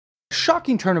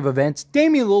shocking turn of events,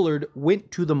 Damian Lillard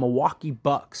went to the Milwaukee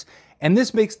Bucks, and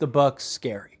this makes the Bucks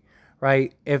scary,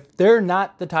 right? If they're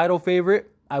not the title favorite,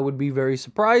 I would be very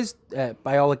surprised.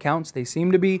 By all accounts, they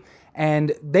seem to be,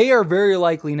 and they are very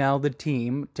likely now the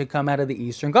team to come out of the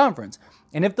Eastern Conference.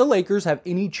 And if the Lakers have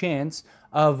any chance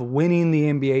of winning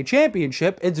the NBA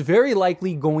championship, it's very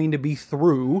likely going to be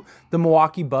through the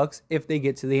Milwaukee Bucks if they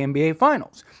get to the NBA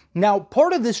Finals. Now,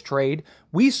 part of this trade,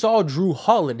 we saw Jrue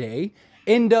Holiday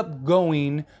end up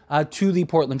going to the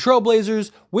Portland Trail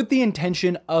Blazers with the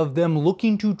intention of them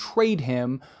looking to trade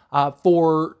him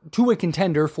to a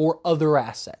contender for other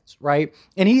assets, right?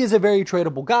 And he is a very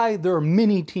tradable guy. There are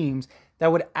many teams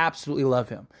that would absolutely love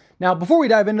him. Now, before we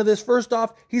dive into this, first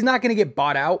off, he's not going to get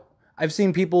bought out. I've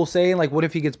seen people saying, like, what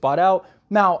if he gets bought out?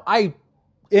 Now, I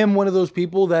am one of those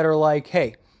people that are like,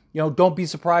 hey, don't be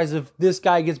surprised if this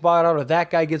guy gets bought out or that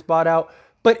guy gets bought out.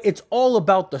 But it's all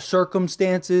about the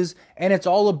circumstances, and it's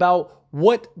all about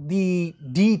what the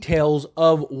details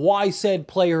of why said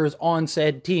player is on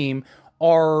said team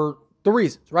are the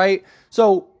reasons, right?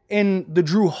 So in the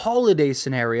Jrue Holiday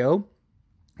scenario,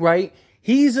 right,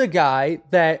 he's a guy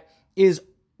that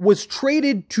was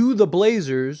traded to the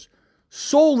Blazers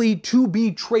solely to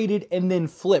be traded and then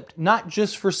flipped, not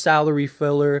just for salary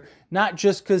filler, not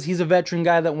just because he's a veteran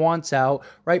guy that wants out,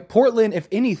 right? Portland, if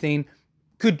anything,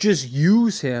 could just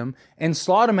use him and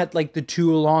slot him at like the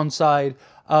 2 alongside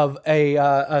of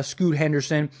a Scoot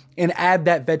Henderson and add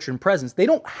that veteran presence. They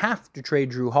don't have to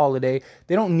trade Jrue Holiday.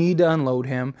 They don't need to unload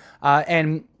him.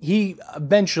 And he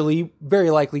eventually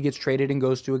very likely gets traded and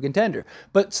goes to a contender.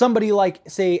 But somebody like,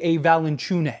 say, a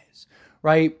Valanciunas,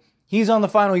 right? He's on the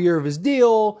final year of his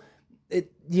deal.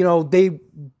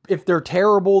 If they're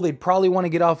terrible, they'd probably want to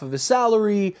get off of his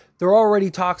salary. There are already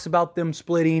talks about them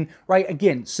splitting, right?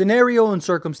 Again, scenario and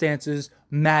circumstances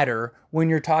matter when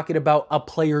you're talking about a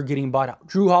player getting bought out.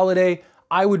 Jrue Holiday,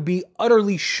 I would be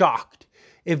utterly shocked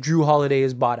if Jrue Holiday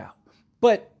is bought out.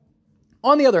 But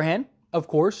on the other hand, of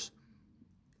course,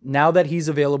 now that he's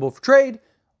available for trade,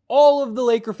 all of the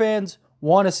Laker fans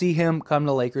want to see him come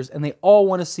to Lakers, and they all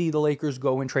want to see the Lakers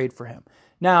go and trade for him.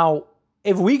 Now,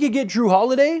 if we could get Jrue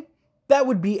Holiday, that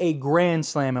would be a grand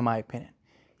slam in my opinion.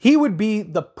 He would be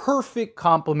the perfect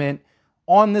complement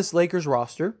on this Lakers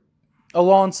roster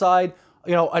alongside,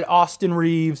 an Austin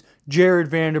Reeves, Jared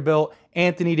Vanderbilt,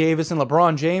 Anthony Davis, and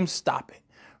LeBron James. Stop it,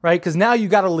 right? Because now you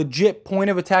got a legit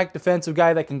point of attack defensive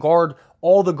guy that can guard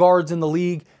all the guards in the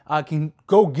league, can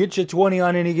go get you 20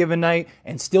 on any given night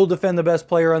and still defend the best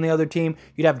player on the other team.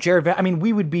 You'd have Jared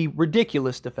we would be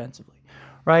ridiculous defensively,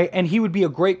 right? And he would be a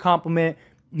great complement.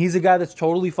 He's a guy that's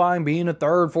totally fine being a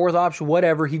third, fourth option,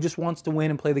 whatever. He just wants to win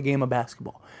and play the game of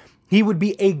basketball. He would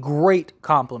be a great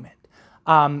complement.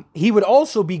 He would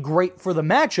also be great for the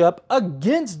matchup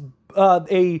against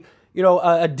a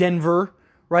Denver,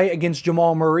 right, against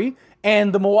Jamal Murray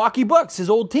and the Milwaukee Bucks, his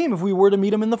old team, if we were to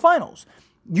meet him in the finals.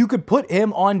 You could put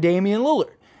him on Damian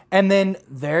Lillard. And then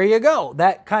there you go.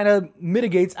 That kind of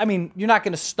mitigates. You're not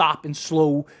going to stop and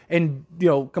slow and,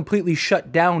 completely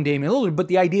shut down Damian Lillard, but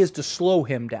the idea is to slow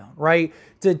him down, right?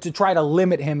 To try to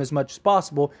limit him as much as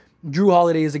possible. Jrue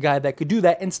Holiday is a guy that could do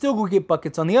that and still go get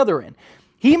buckets on the other end.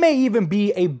 He may even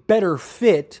be a better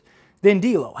fit than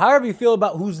D'Lo. However you feel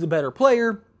about who's the better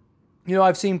player,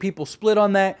 I've seen people split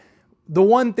on that. The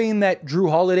one thing that Jrue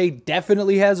Holiday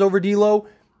definitely has over D'Lo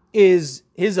is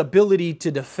his ability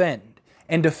to defend.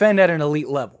 And defend at an elite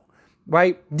level,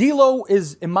 right? D'Lo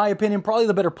is, in my opinion, probably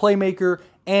the better playmaker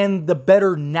and the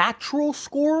better natural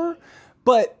scorer,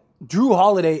 but Jrue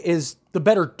Holiday is the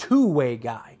better two-way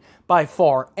guy by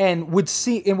far and would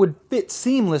fit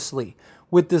seamlessly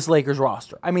with this Lakers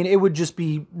roster. It would just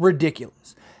be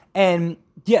ridiculous. And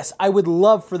yes, I would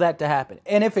love for that to happen.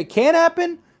 And if it can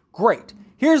happen, great.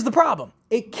 Here's the problem.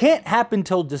 It can't happen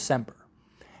till December.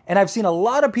 And I've seen a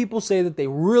lot of people say that they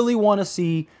really want to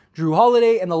see Jrue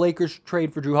Holiday and the Lakers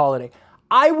trade for Jrue Holiday.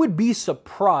 I would be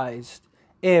surprised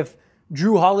if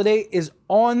Jrue Holiday is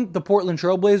on the Portland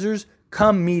Trail Blazers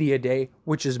come media day,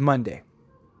 which is Monday.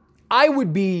 I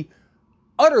would be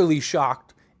utterly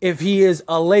shocked if he is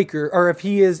a Laker or if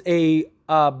he is a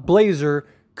Blazer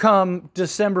come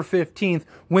December 15th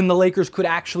when the Lakers could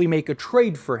actually make a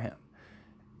trade for him.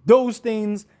 Those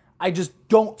things I just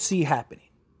don't see happening,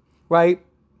 right?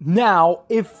 Now,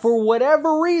 if for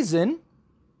whatever reason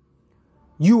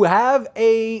you have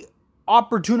a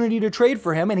opportunity to trade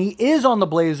for him, and he is on the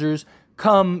Blazers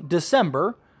come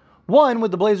December. One, would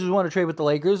the Blazers want to trade with the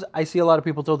Lakers? I see a lot of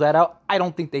people throw that out. I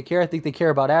don't think they care. I think they care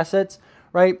about assets,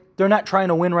 right? They're not trying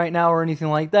to win right now or anything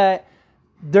like that.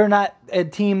 They're not a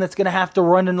team that's going to have to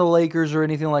run into the Lakers or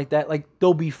anything like that. Like,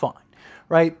 they'll be fine,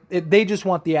 right? They just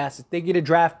want the assets. They get a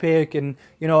draft pick and,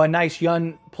 a nice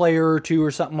young player or two or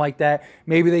something like that.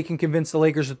 Maybe they can convince the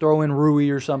Lakers to throw in Rui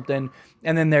or something,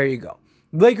 and then there you go.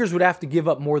 The Lakers would have to give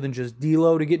up more than just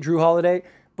D'Lo to get Jrue Holiday,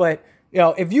 but,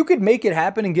 if you could make it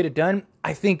happen and get it done,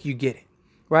 I think you get it,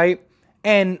 right?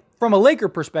 And from a Laker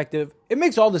perspective, it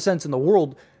makes all the sense in the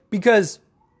world because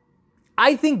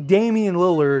I think Damian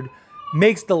Lillard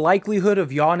makes the likelihood of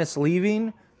Giannis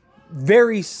leaving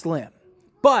very slim.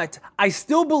 But I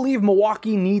still believe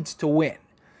Milwaukee needs to win.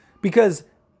 Because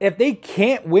if they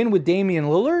can't win with Damian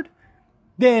Lillard,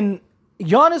 then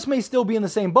Giannis may still be in the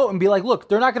same boat and be like, look,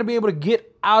 they're not going to be able to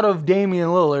get out of Damian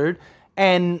Lillard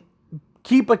and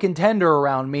keep a contender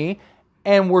around me.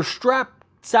 And we're strapped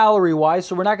salary-wise,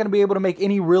 so we're not going to be able to make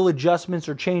any real adjustments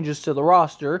or changes to the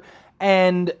roster.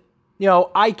 And,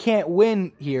 I can't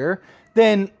win here.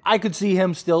 Then I could see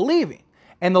him still leaving.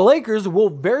 And the Lakers will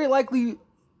very likely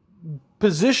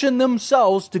position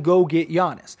themselves to go get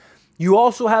Giannis. You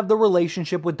also have the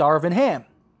relationship with Darvin Ham.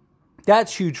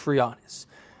 That's huge for Giannis.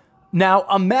 Now,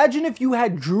 imagine if you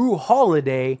had Jrue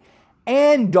Holiday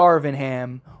and Darvin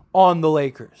Ham on the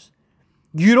Lakers.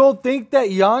 You don't think that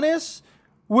Giannis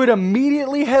would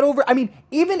immediately head over? I mean,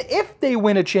 even if they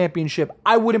win a championship,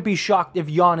 I wouldn't be shocked if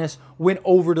Giannis went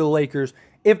over to the Lakers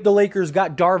if the Lakers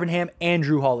got Darvin Ham and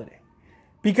Jrue Holiday.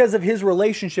 Because of his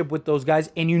relationship with those guys,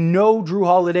 and Jrue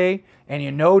Holiday and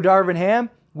Darvin Ham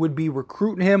would be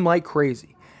recruiting him like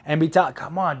crazy. And be telling,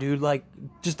 come on, dude, like,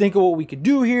 just think of what we could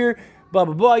do here, blah,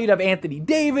 blah, blah. You'd have Anthony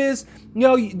Davis.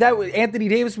 Anthony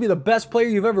Davis would be the best player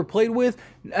you've ever played with,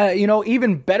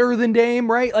 even better than Dame,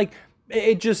 right? Like,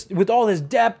 it just, with all this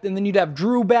depth, and then you'd have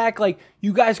Jrue back, like,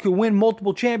 you guys could win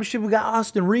multiple championships. We got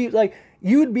Austin Reeves. Like,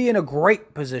 you'd be in a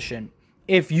great position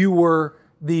if you were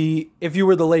the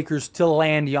Lakers to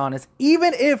land Giannis,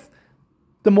 even if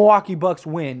the Milwaukee Bucks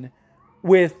win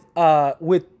with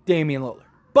Damian Lillard.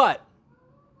 But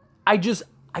I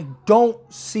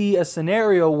don't see a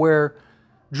scenario where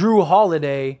Jrue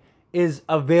Holiday is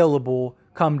available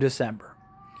come December.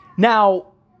 Now,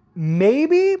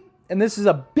 maybe, and this is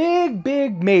a big,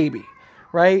 big maybe,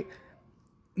 right?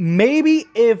 Maybe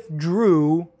if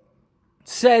Jrue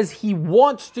says he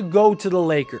wants to go to the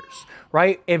Lakers,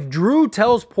 right? If Jrue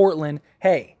tells Portland,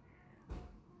 hey,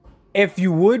 if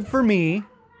you would for me,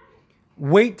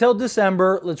 wait till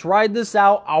December, let's ride this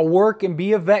out, I'll work and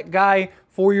be a vet guy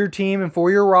for your team and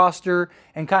for your roster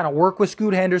and kind of work with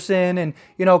Scoot Henderson and,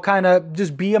 kind of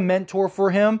just be a mentor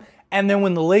for him. And then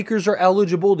when the Lakers are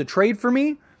eligible to trade for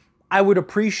me, I would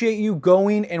appreciate you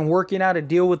going and working out a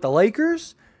deal with the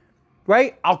Lakers,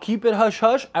 right? I'll keep it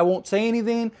hush-hush. I won't say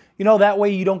anything. That way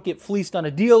you don't get fleeced on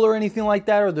a deal or anything like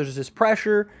that, or there's this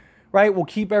pressure, right? We'll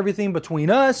keep everything between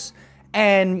us.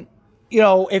 And,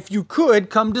 if you could,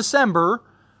 come December,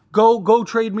 go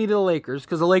trade me to the Lakers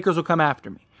because the Lakers will come after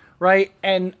me, right?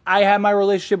 And I have my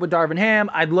relationship with Darvin Ham.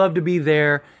 I'd love to be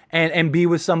there and be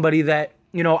with somebody that,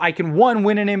 I can, one,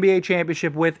 win an NBA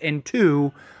championship with, and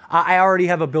two, I already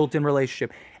have a built-in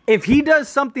relationship. If he does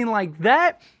something like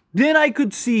that, then I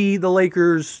could see the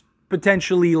Lakers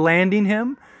potentially landing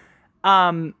him.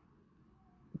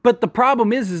 But the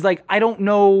problem is like, I don't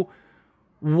know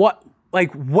what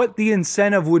the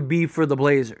incentive would be for the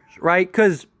Blazers, right?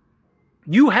 Because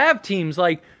you have teams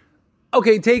like,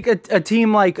 okay, take a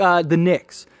team like the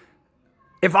Knicks.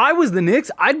 If I was the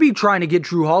Knicks, I'd be trying to get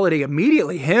Jrue Holiday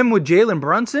immediately. Him with Jalen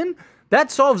Brunson, that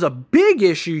solves a big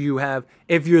issue you have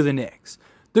if you're the Knicks.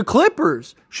 The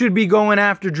Clippers should be going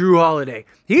after Jrue Holiday.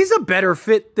 He's a better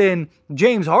fit than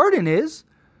James Harden is,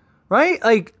 right?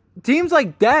 Like, teams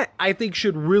like that, I think,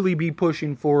 should really be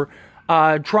pushing for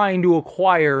trying to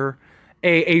acquire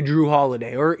a Jrue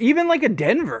Holiday, or even like a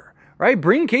Denver, right?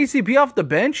 Bring KCP off the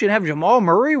bench and have Jamal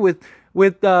Murray with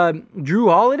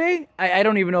Jrue Holiday. I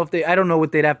don't even know I don't know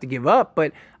what they'd have to give up,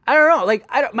 but I don't know. Like,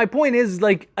 my point is,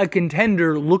 like, a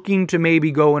contender looking to maybe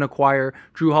go and acquire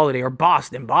Jrue Holiday, or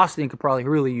Boston. Boston could probably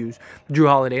really use Jrue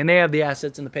Holiday, and they have the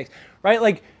assets and the picks, right?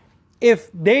 Like,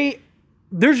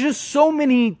 there's just so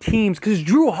many teams, because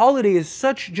Jrue Holiday is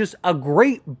such just a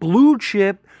great blue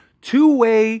chip,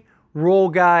 two-way role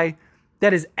guy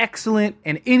that is excellent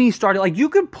in any starting. Like, you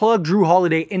could plug Jrue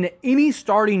Holiday into any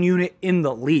starting unit in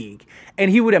the league, and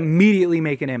he would immediately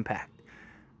make an impact.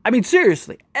 I mean,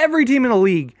 seriously, every team in the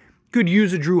league could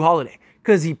use a Jrue Holiday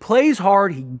because he plays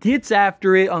hard. He gets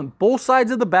after it on both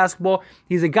sides of the basketball.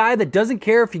 He's a guy that doesn't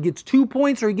care if he gets 2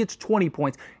 points or he gets 20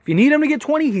 points. If you need him to get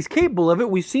 20, he's capable of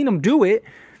it. We've seen him do it.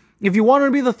 If you want him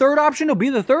to be the third option, he'll be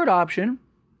the third option.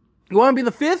 You want him to be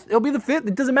the fifth? He'll be the fifth.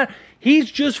 It doesn't matter. He's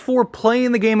just for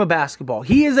playing the game of basketball.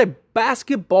 He is a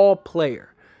basketball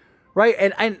player, right?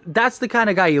 And that's the kind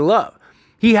of guy you love.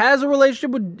 He has a relationship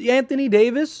with Anthony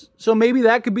Davis, so maybe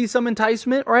that could be some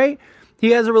enticement, right? He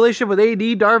has a relationship with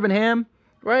AD, Darvin Ham,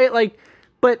 right? Like,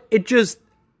 but it just,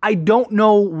 I don't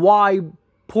know why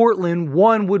Portland,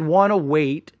 one, would want to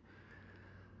wait.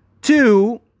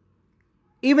 Two,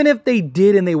 even if they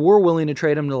did and they were willing to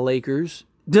trade him to the Lakers,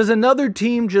 does another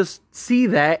team just see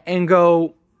that and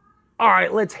go, all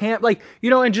right, let's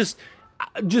and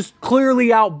just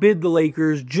clearly outbid the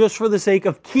Lakers just for the sake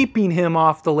of keeping him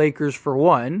off the Lakers for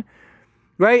one,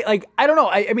 right? Like, I don't know.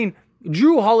 I mean,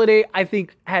 Jrue Holiday, I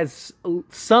think, has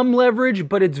some leverage,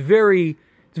 but it's very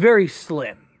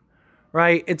slim,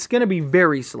 right? It's going to be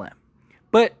very slim.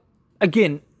 But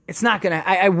again, it's not going to,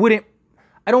 I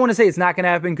don't want to say it's not going to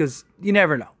happen because you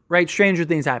never know, right? Stranger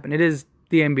things happen. It is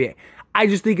the NBA. I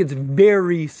just think it's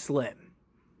very slim.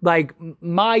 Like,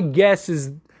 my guess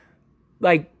is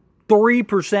like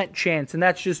 3% chance, and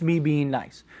that's just me being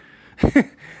nice.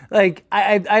 Like,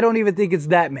 I don't even think it's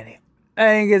that many. I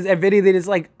think if anything, it's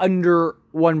like under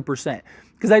 1%.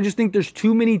 Because I just think there's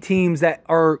too many teams that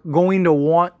are going to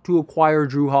want to acquire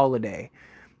Jrue Holiday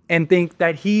and think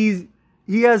that he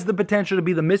has the potential to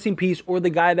be the missing piece or the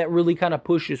guy that really kind of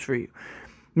pushes for you.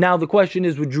 Now, the question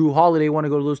is, would Jrue Holiday want to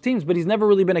go to those teams? But he's never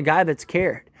really been a guy that's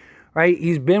cared, right?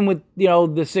 He's been with,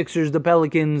 the Sixers, the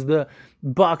Pelicans, the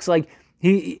Bucks. Like,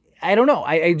 I don't know.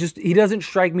 He doesn't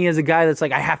strike me as a guy that's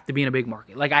like, I have to be in a big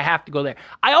market. Like, I have to go there.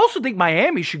 I also think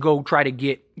Miami should go try to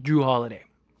get Jrue Holiday.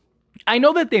 I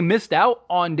know that they missed out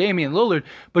on Damian Lillard,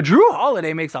 but Jrue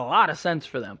Holiday makes a lot of sense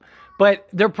for them. But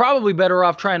they're probably better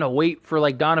off trying to wait for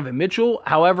like Donovan Mitchell.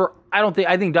 However, I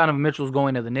think Donovan Mitchell's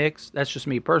going to the Knicks. That's just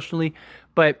me personally.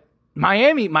 But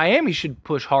Miami should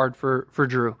push hard for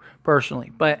Jrue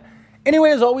personally. But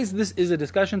anyway, as always, this is a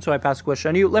discussion, so I pass the question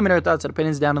on to you. Let me know your thoughts and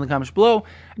opinions down in the comments below.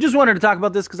 I just wanted to talk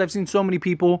about this because I've seen so many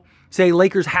people say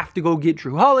Lakers have to go get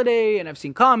Jrue Holiday, and I've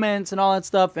seen comments and all that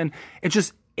stuff, and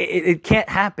it can't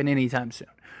happen anytime soon,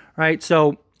 right?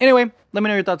 So anyway, let me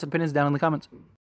know your thoughts and opinions down in the comments.